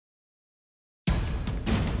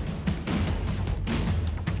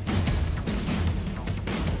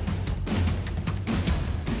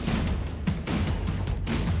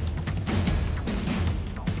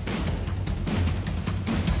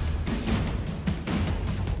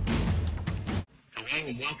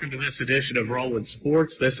and welcome to this edition of Roland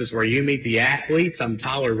Sports. This is where you meet the athletes. I'm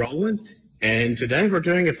Tyler Rowland, and today we're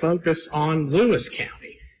doing a focus on Lewis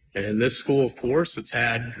County. And this school, of course, it's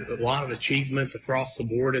had a lot of achievements across the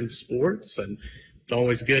board in sports, and it's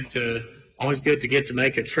always good to get to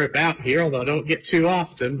make a trip out here, although I don't get too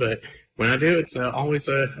often, but when I do, it's always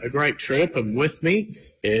a great trip. And with me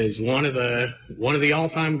is one of the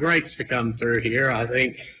all-time greats to come through here. I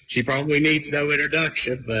think she probably needs no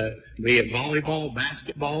introduction, but be it volleyball,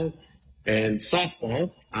 basketball, and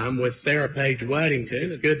softball, I'm with Paige Weddington.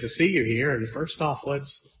 It's good to see you here. And first off,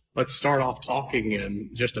 let's start off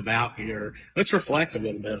talking just about let's reflect a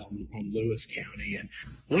little bit on Lewis County, and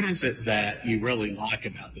what is it that you really like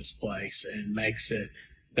about this place and makes it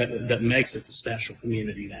the special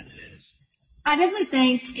community that it is? I definitely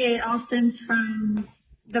think it all stems from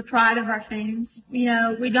the pride of our fans. You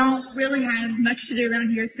know, we don't really have much to do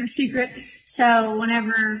around here. It's no secret. So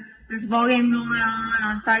whenever there's a ball game going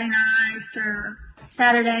on Friday nights or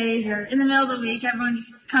Saturdays or in the middle of the week, everyone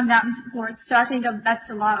just comes out and supports. So I think that's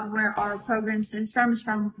a lot of where our program stems from, is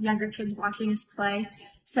from younger kids watching us play.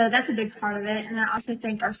 So that's a big part of it. And I also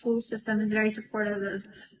think our school system is very supportive of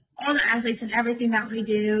all the athletes and everything that we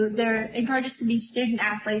do. They're encouraged us to be student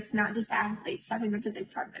athletes, not just athletes. So I think that's a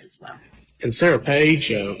big part of it as well. And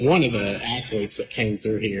Paige, one of the athletes that came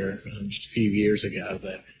through here just a few years ago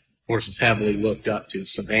that, of course, was heavily looked up to,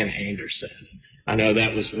 Savannah Anderson. I know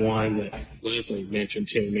that was one that Leslie mentioned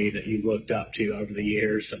to me that you looked up to over the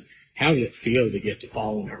years. And how did it feel to get to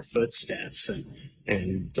follow in her footsteps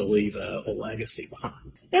and to leave a legacy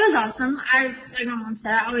behind? It was awesome. Like my mom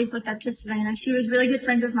said, I always looked up to Savannah. She was really good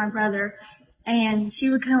friends with my brother, and she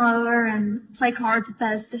would come over and play cards with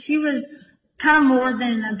us. So she was kind of more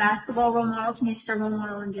than a basketball role model to me, just a role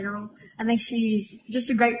model in general. I think she's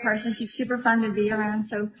just a great person. She's super fun to be around.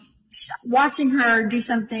 So watching her do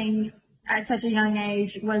something at such a young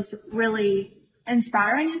age was really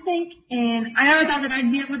inspiring, I think. And I never thought that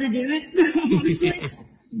I'd be able to do it, honestly.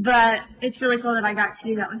 But it's really cool that I got to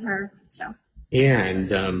do that with her. So. Yeah,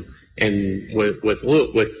 and with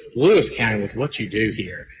Lewis County, with what you do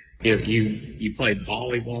here, you played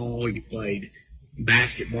volleyball, you played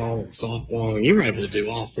basketball and softball, and you were able to do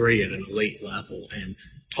all three at an elite level. And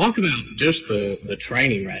talk about just the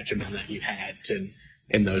training regimen that you had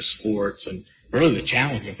in those sports, and really the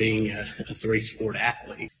challenge of being a three-sport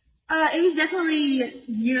athlete. It was definitely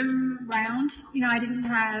year-round. You know, I didn't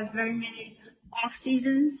have very many off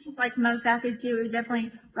seasons like most athletes do. It was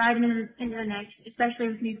definitely right into the next, especially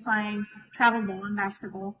with me playing travel ball and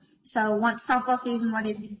basketball. So once softball season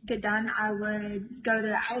would get done, I would go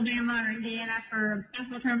to Alabama or Indiana for a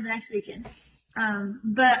basketball tournament the next weekend.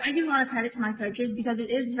 But I give a lot of credit to my coaches because it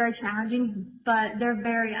is very challenging, but they're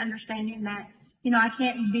very understanding that, you know, I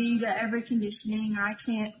can't be to every conditioning, or I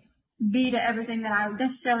can't be to everything that I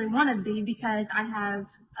necessarily want to be because I have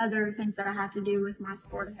other things that I have to do with my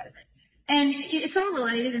sport ahead of it. And it's all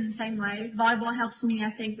related in the same way. Volleyball helps me,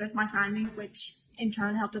 I think, with my timing, which in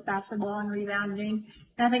turn helped with basketball and rebounding.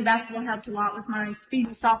 And I think basketball helped a lot with my speed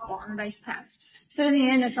with softball and the base pass. So in the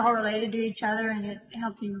end, it's all related to each other, and it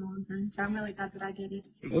helped me in the long run. So I'm really glad that I did it.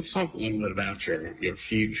 Let's talk a little bit about your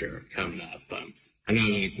future coming up. I know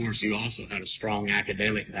that, of course, you also had a strong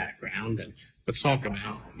academic background, and let's talk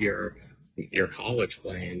about your college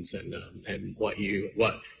plans and what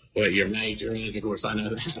your major is. Of course, I know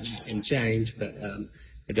that can change, but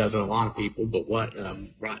it doesn't a lot of people. But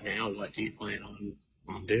right now, what do you plan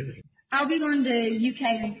on doing? I'll be going to UK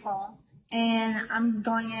in fall, and I'm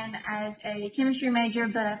going in as a chemistry major,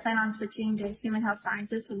 but I plan on switching to human health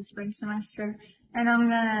sciences for the spring semester. And I'm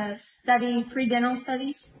going to study pre-dental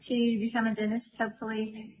studies to become a dentist,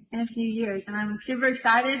 hopefully in a few years. And I'm super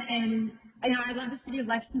excited. And, you know, I love the city of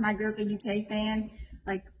Lexington. I grew up a UK fan,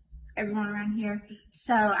 like everyone around here.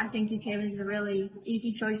 So I think UK was a really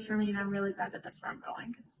easy choice for me, and I'm really glad that that's where I'm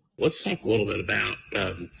going. Let's talk a little bit about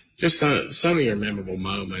just some of your memorable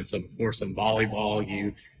moments. Of course, in volleyball,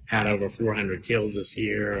 you had over 400 kills this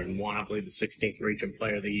year and won, I believe, the 16th Region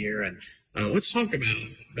Player of the Year. And let's talk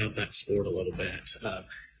about that sport a little bit,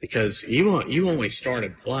 because you only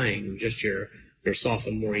started playing just your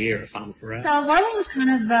sophomore year, if I'm correct. So volleyball was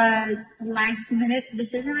kind of a last-minute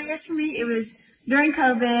decision, I guess, for me. It was during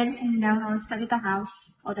COVID, and, you know, I was stuck at the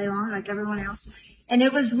house all day long like everyone else. And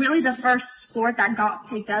it was really the first sport that got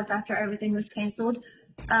picked up after everything was canceled.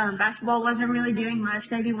 Basketball wasn't really doing much,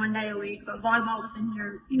 maybe one day a week, but volleyball was in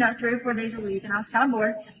here, you know, 3 or 4 days a week, and I was kind of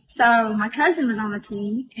bored. So my cousin was on the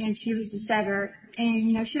team, and she was the setter, and,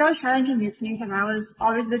 you know, she'd always try to convince me, because I was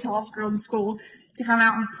always the tallest girl in school, to come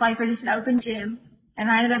out and play for just an open gym. And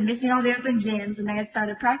I ended up missing all the open gyms, and they had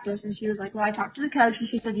started practice, and she was like, well, I talked to the coach, and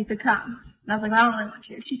she said you could come. And I was like, well, I don't really want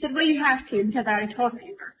to. She said, well, you have to because I already told her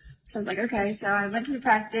you were. So I was like, okay. So I went to the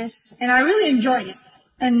practice and I really enjoyed it.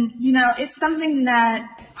 And, you know, it's something that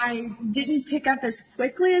I didn't pick up as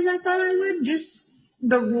quickly as I thought I would. Just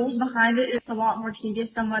the rules behind it, it's a lot more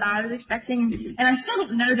tedious than what I was expecting. And I still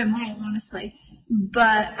don't know them all, honestly.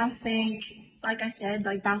 But I think, like I said,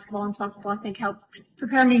 like basketball and softball, I think helped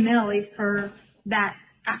prepare me mentally for that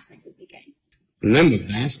aspect of the game. And then with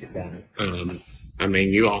basketball, I mean,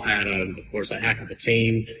 you all had, of course, a heck of a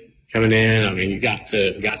team coming in. I mean, you got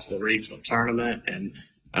to the regional tournament, and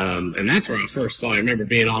that's where I first saw. I remember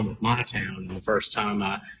being on with my town, and the first time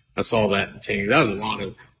I saw that team, that was a lot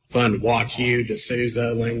of fun to watch you,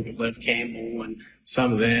 D'Souza, Liv Campbell, and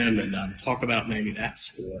some of them, and talk about maybe that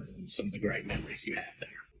sport and some of the great memories you had there.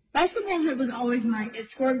 Basketball was always my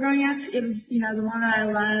sport growing up. It was, you know, the one that I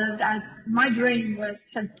loved. My dream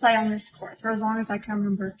was to play on this sport for as long as I can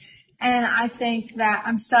remember. And I think that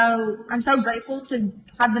I'm so grateful to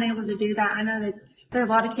have been able to do that. I know that there are a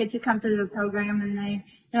lot of kids who come through the program and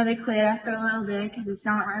they quit after a little bit because it's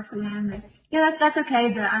not right for them. And, that's okay,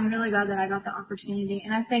 but I'm really glad that I got the opportunity.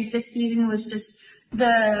 And I think this season was just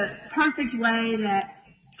the perfect way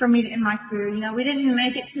for me to end my career. You know, we didn't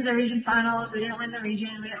make it to the region finals. We didn't win the region.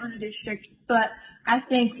 We didn't win the district. But I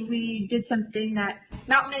think we did something that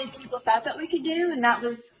not many people thought that we could do, and that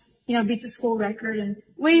was, you know, beat the school record. And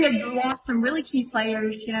we had lost some really key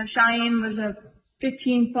players. You know, Cheyenne was a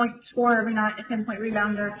 15-point scorer every night, a 10-point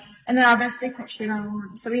rebounder, and then our best big-point shooter on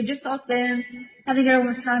one. So we had just lost them. I think everyone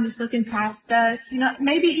was kind of just looking past us. You know,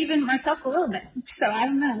 maybe even myself a little bit. So I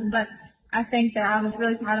don't know, but I think that I was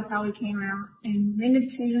really proud of how we came out and we ended the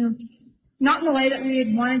season not in the way that we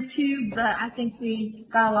had wanted to, but I think we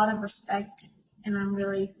got a lot of respect, and I'm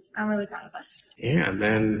really proud of us. Yeah, and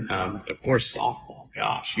then of course softball.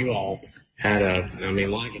 Gosh, you all had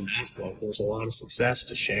like in basketball, of course, a lot of success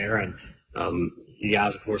to share, and you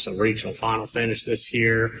guys, of course, a regional final finish this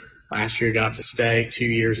year. Last year got to state. 2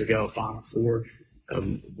 years ago, Final Four.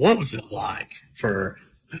 What was it like for?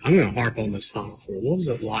 I'm going to harp on this Final Four. What was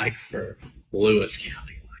it like for Lewis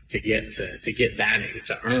County to get that in,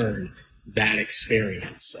 to earn that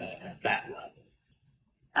experience at that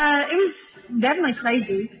level? It was definitely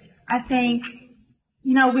crazy. I think,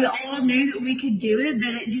 you know, we all knew that we could do it,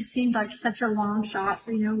 but it just seemed like such a long shot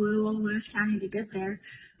for, you know, little Lewis County to get there.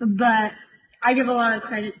 But I give a lot of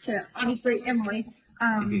credit to, obviously, Emily.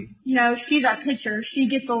 You know, she's our pitcher. She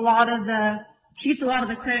gets a lot of the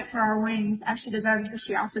credit for our wins, as she deserves, but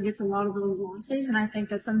she also gets a lot of the losses, and I think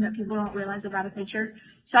that's something that people don't realize about a pitcher.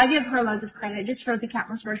 So I give her loads of credit just for the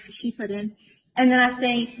countless work that she put in. And then I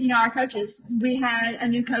think, you know, our coaches, we had a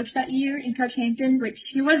new coach that year in Coach Hampton, which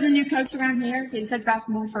he was a new coach around here. He had coached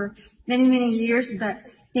basketball for many, many years, but,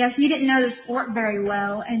 you know, he didn't know the sport very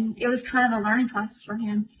well, and it was kind of a learning process for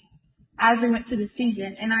him as we went through the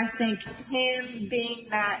season. And I think him being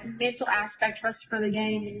that mental aspect for us for the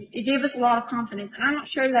game, it gave us a lot of confidence. And I'm not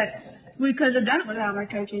sure that we could have done it without our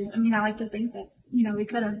coaches. I mean, I like to think that, you know, we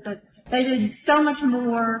could have, but they did so much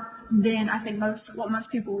more than I think what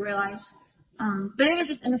most people realize. But it was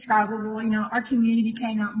just indescribable. You know, our community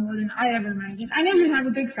came out more than I ever imagined. I knew we'd have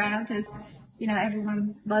a big crowd because, you know,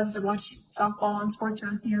 everyone loves to watch softball and sports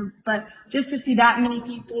around here. But just to see that many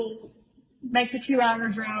people make the 2-hour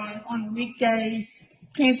drive on weekdays,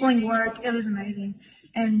 canceling work, it was amazing.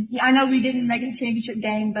 And yeah, I know we didn't make a championship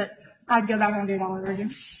game, but I'd go back and do it all over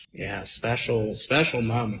again. Yeah, special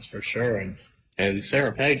moments for sure. And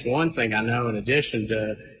Sarah Paige, one thing I know in addition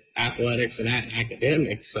to athletics and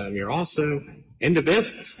academics, you're also into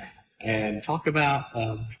business now. And talk about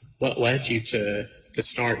what led you to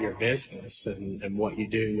start your business and what you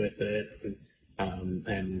do with it.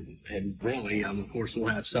 And really, of course, we'll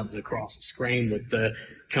have something across the screen with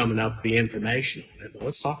coming up the information on it. But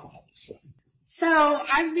let's talk about this. So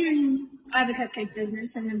I have a cupcake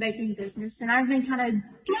business and a baking business, and I've been kind of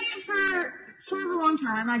doing it for sort of a long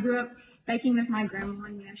time. I grew up baking with my grandma,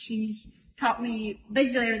 and she's taught me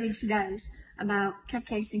basically everything she does about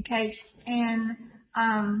cupcakes and cakes. And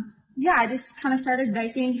I just kind of started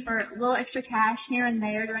baking for a little extra cash here and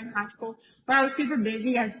there during high school. Where I was super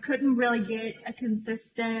busy, I couldn't really get a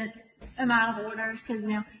consistent amount of orders because,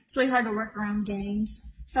 you know, it's really hard to work around games.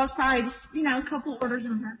 So I was probably just, you know, a couple orders a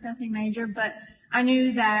month, nothing major. But I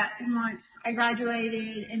knew that once I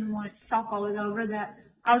graduated and once softball was over that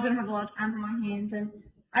I was going to have a lot of time on my hands. And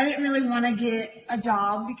I didn't really want to get a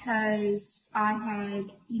job because I had,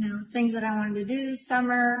 you know, things that I wanted to do this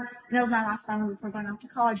summer. And it was my last summer before going off to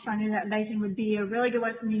college. So I knew that baking would be a really good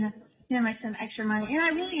way for me to, you know, make some extra money. And I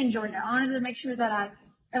really enjoyed it. I wanted to make sure that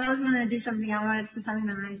if I was going to do something, I wanted it to be something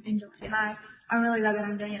that I enjoyed. And I I'm really glad that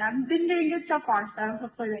I'm doing it. I've been doing good so far, so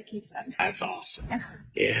hopefully that keeps up. That's awesome. Yeah.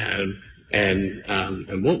 Yeah.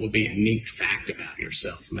 And what would be a neat fact about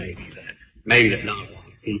yourself, maybe that not a lot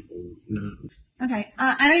of people know? Okay.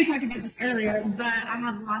 I know you talked about this earlier, but I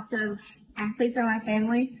have lots of athletes in my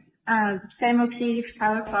family. Sam O'Keefe,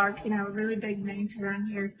 Tyler Clark, really big names around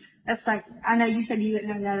here. That's like, I know you said you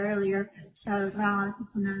didn't know that earlier, so not a lot of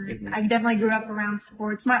people know that. I definitely grew up around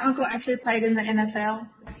sports. My uncle actually played in the NFL.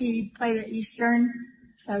 He played at Eastern.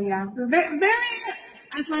 So yeah, we're very, very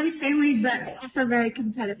athletic family, but also very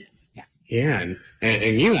competitive. Yeah. Yeah,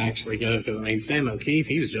 and you actually go, because I mean, Sam O'Keefe,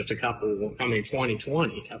 he was just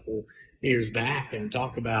 2020, a couple years back, and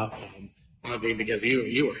talk about, because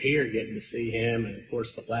you were here getting to see him, and of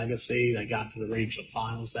course the legacy. They got to the regional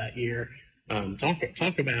finals that year.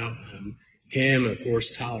 Talk about him, and of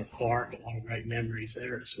course Tyler Clark. A lot of great memories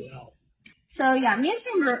there as well. So yeah, me and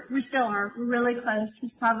Sam, we still are. We're really close.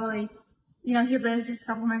 He's probably, he lives just a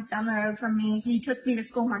couple minutes down the road from me. He took me to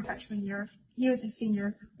school my freshman year. He was a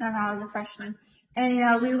senior, and I was a freshman.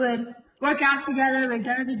 And we would work out together. We'd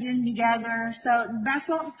go to the gym together. So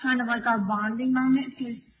basketball was kind of like our bonding moment,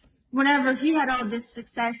 because whenever he had all this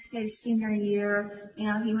success his senior year,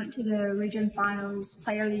 he went to the region finals,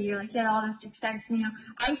 player of the year, he had all this success,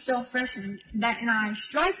 I was still a freshman, and I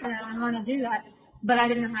strived for that, I wanted to do that, but I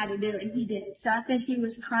didn't know how to do it, and he did. So I think he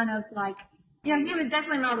was kind of like, he was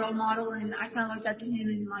definitely my role model, and I kind of looked up to him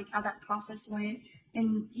and like how that process went.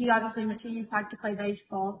 And he obviously went to UPAC to play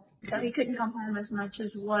baseball, so he couldn't come home as much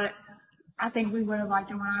as what I think we would have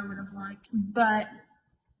liked and what I would have liked. But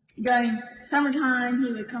during summertime,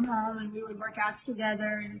 he would come home and we would work out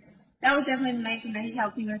together, and that was definitely the main thing that he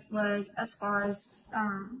helped me with, was as far as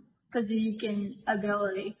physique and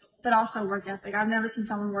ability, but also work ethic. I've never seen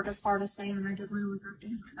someone work as hard as Sam, and I definitely look up to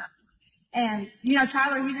him for that. And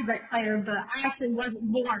Tyler, he's a great player, but I actually wasn't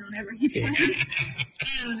born whenever he played.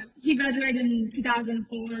 He graduated in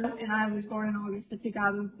 2004, and I was born in August of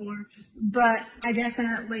 2004. But I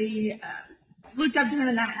definitely looked up to him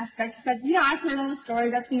in that aspect, because I've heard all the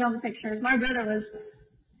stories, I've seen all the pictures. My brother was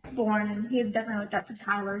born, and he definitely looked up to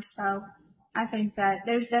Tyler. So I think that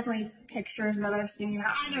there's definitely pictures that I've seen.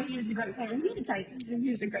 I know he was a great player, and he can tell you he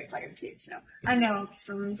was a great player too. So I know all the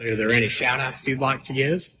stories. Are there any shout outs you'd like to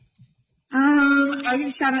give? I'll give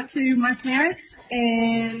a shout out to my parents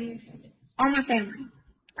and all my family.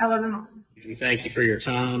 I love them all. Thank you for your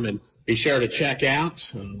time, and be sure to check out.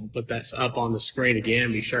 We'll put that up on the screen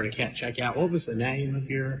again. Be sure to check out. What was the name of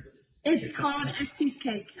your? It's called SP's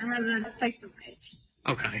Cakes. I have a Facebook page.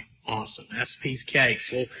 Okay, awesome. SP's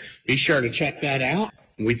Cakes. Well, be sure to check that out.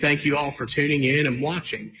 We thank you all for tuning in and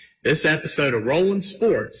watching this episode of Rollin'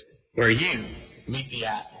 Sports, where you meet the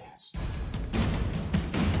athletes.